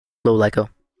Lil Lyko.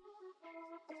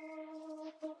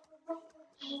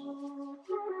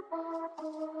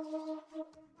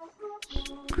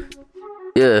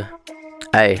 Yeah.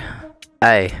 Ay.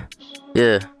 Ay.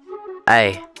 Yeah.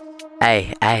 Ay.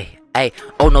 Ay. Ay. Ay,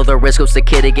 oh no, the risk goes the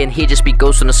kid again. He just be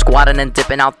ghosting the squad and then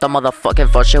dipping out the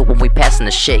motherfucking for shit. When we passing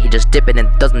the shit, he just dipping and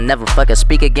doesn't never fucking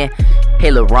speak again. Hey,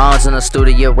 LeBron's in the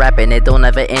studio rapping, it don't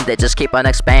ever end, it just keep on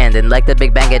expanding. Like the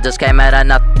Big Bang, it just came out of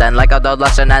nothing. Like a dog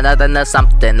lost and nothing to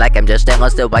something. Like I'm just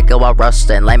stainless steel, like while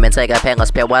rusting. Layman take a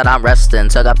painless pill while I'm resting.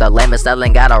 Took up the layman style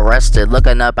and got arrested.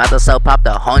 Looking up at the cell, popped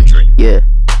 100. Yeah.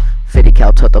 50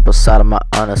 cal tucked up beside of my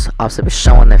honest. Opposite be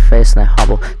showing their face and they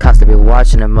humble. Cops to be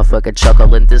watching them motherfucking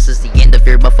chuckling. This is the end of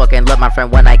your motherfucking love, my friend.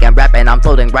 When I can rap and I'm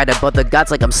floating right above the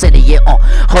gods like I'm sitting here on.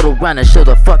 Huddle around and show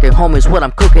the fucking homies what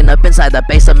I'm cooking up inside the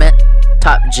basement.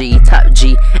 Top G,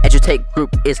 educate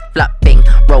group is flopping.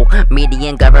 Bro,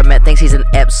 median government thinks he's an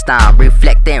Epstein.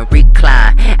 Reflect and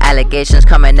recline. Allegations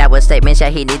coming out with statements, yeah,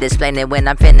 he need explaining. When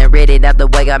I'm finna read it out the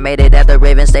way I made it, at the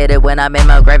Raven stated. When I'm in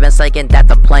my grave and saying that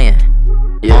the plan.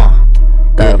 Yeah,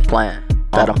 that I'm playing,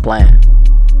 I'm playing.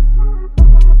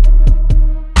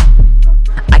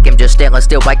 I can just stainless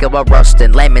steel like it was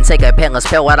rusting. Layman take a painless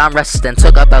pill while I'm resting.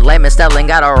 Took out the layman style and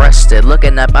got arrested.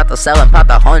 Looking up at the cell and popped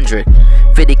 100.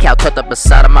 50 cal tucked up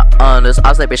beside of my honors.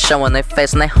 Odds they be showing their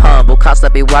face and they humble. Cops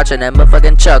that be watching and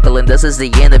motherfucking chuckling. This is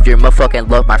the end of your motherfucking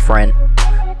love, my friend.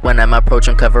 When I'm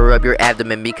approaching, cover up your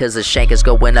abdomen because the shank is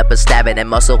going up and stabbing and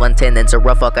muscle and tendons are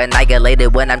rough fucking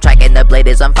annihilated. When I'm tracking the blade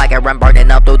is on fire, I'm burning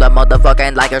up through the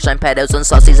motherfucking ligers and pedals and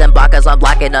saucies and blockers. I'm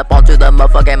blocking up onto the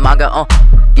motherfucking manga.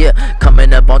 Yeah,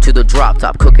 coming up onto the drop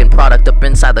top, cooking product up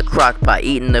inside the crock pot,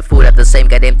 eating the food at the same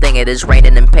goddamn thing. It is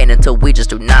raining and pain until we just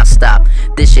do not stop.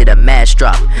 This shit a mass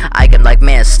drop. I can like,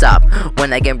 man, stop.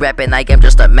 When I get rapping, I am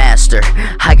just a master.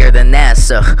 Higher than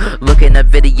NASA. Looking at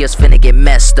videos finna get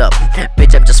messed up.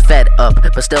 Bitch, I'm just fed up,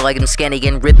 but still I am scanning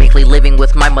and rhythmically living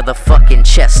with my motherfucking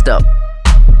chest up.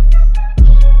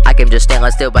 I can just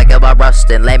stainless steel like it was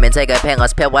rusting. Layman take a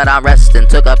painless pill while I'm resting.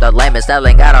 Took up the layman style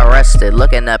and got arrested.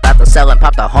 Looking up at the cell and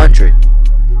popped 100.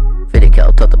 50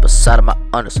 cal tucked up beside of my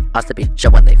honors. Odds to be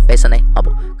showing they face and they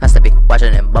humble. Cops to be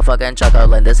watching them motherfucking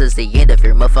chuckling. This is the end of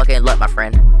your motherfucking luck, my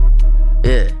friend.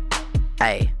 Yeah.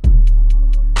 Hey.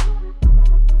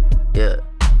 Yeah.